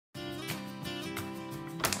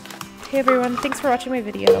Hey everyone, thanks for watching my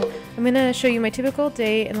video. I'm going to show you my typical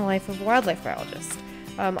day in the life of a wildlife biologist.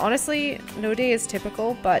 Honestly, no day is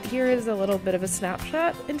typical, but here is a little bit of a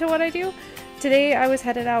snapshot into what I do. Today I was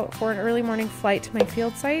headed out for an early morning flight to my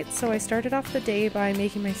field site, so I started off the day by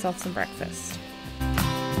making myself some breakfast.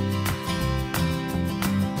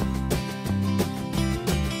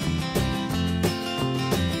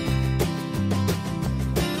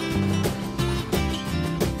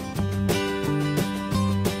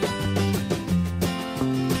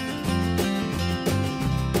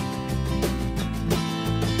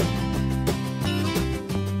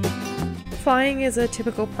 Flying is a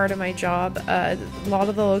typical part of my job. A lot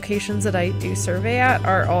of the locations that I do survey at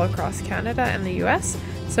are all across Canada and the US.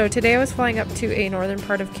 So today I was flying up to a northern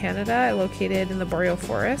part of Canada located in the boreal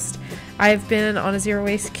forest. I've been on a zero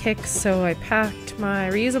waste kick, so I packed my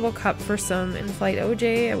reusable cup for some in-flight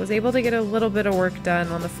OJ. I was able to get a little bit of work done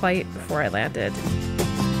on the flight before I landed.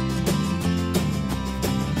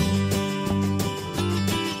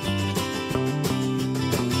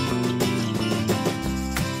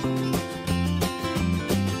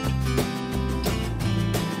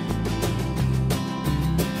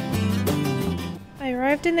 I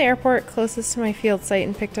arrived in the airport closest to my field site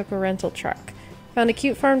and picked up a rental truck. Found a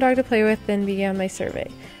cute farm dog to play with, then began my survey.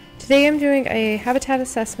 Today I'm doing a habitat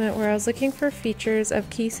assessment where I was looking for features of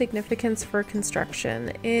key significance for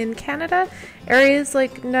construction. In Canada, areas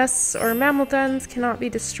like nests or mammal dens cannot be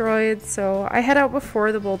destroyed, so I head out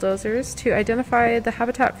before the bulldozers to identify the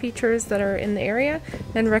habitat features that are in the area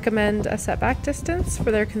and recommend a setback distance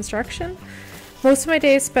for their construction. Most of my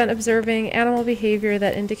day is spent observing animal behavior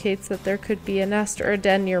that indicates that there could be a nest or a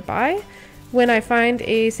den nearby. When I find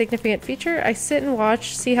a significant feature, I sit and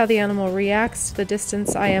watch, see how the animal reacts to the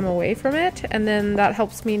distance I am away from it, and then that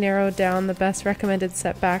helps me narrow down the best recommended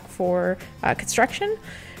setback for construction.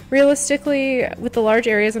 Realistically, with the large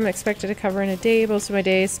areas I'm expected to cover in a day, most of my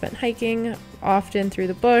day is spent hiking, often through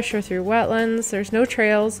the bush or through wetlands. There's no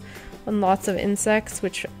trails and lots of insects,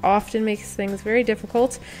 which often makes things very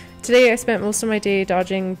difficult. Today I spent most of my day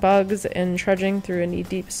dodging bugs and trudging through a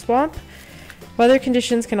knee-deep swamp. Weather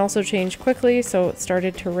conditions can also change quickly, so it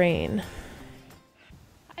started to rain.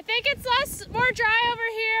 I think it's more dry over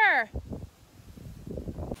here.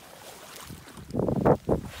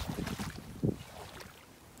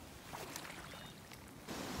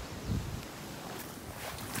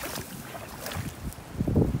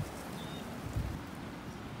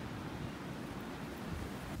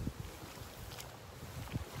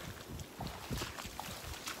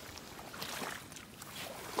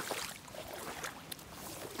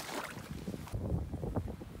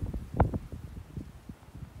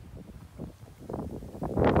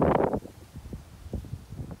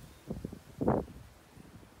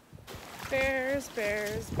 Bears,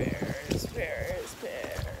 bears, bears, bears,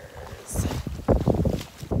 bears.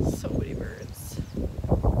 So many birds.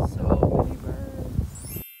 So many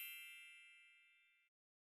birds.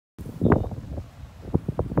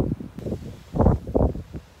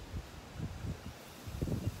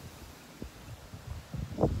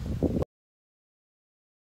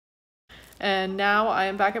 And now I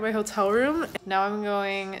am back at my hotel room. Now I'm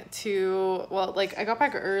going to, I got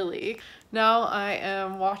back early. Now I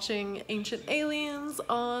am watching Ancient Aliens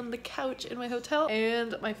on the couch in my hotel,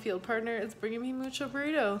 and my field partner is bringing me mucho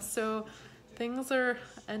burrito. So things are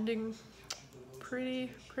ending pretty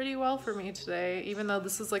well for me today, even though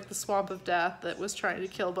this is like the swamp of death that was trying to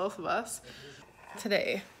kill both of us.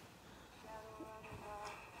 Today,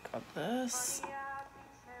 got this.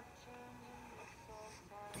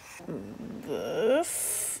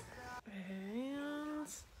 This and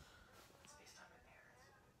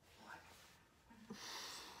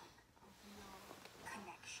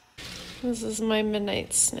this is my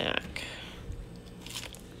midnight snack.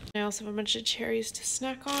 I also have a bunch of cherries to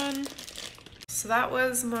snack on. So that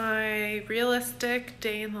was my realistic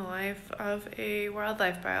day in the life of a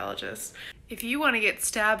wildlife biologist. If you want to get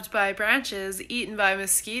stabbed by branches, eaten by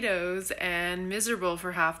mosquitoes, and miserable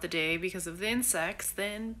for half the day because of the insects,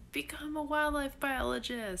 then become a wildlife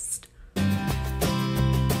biologist.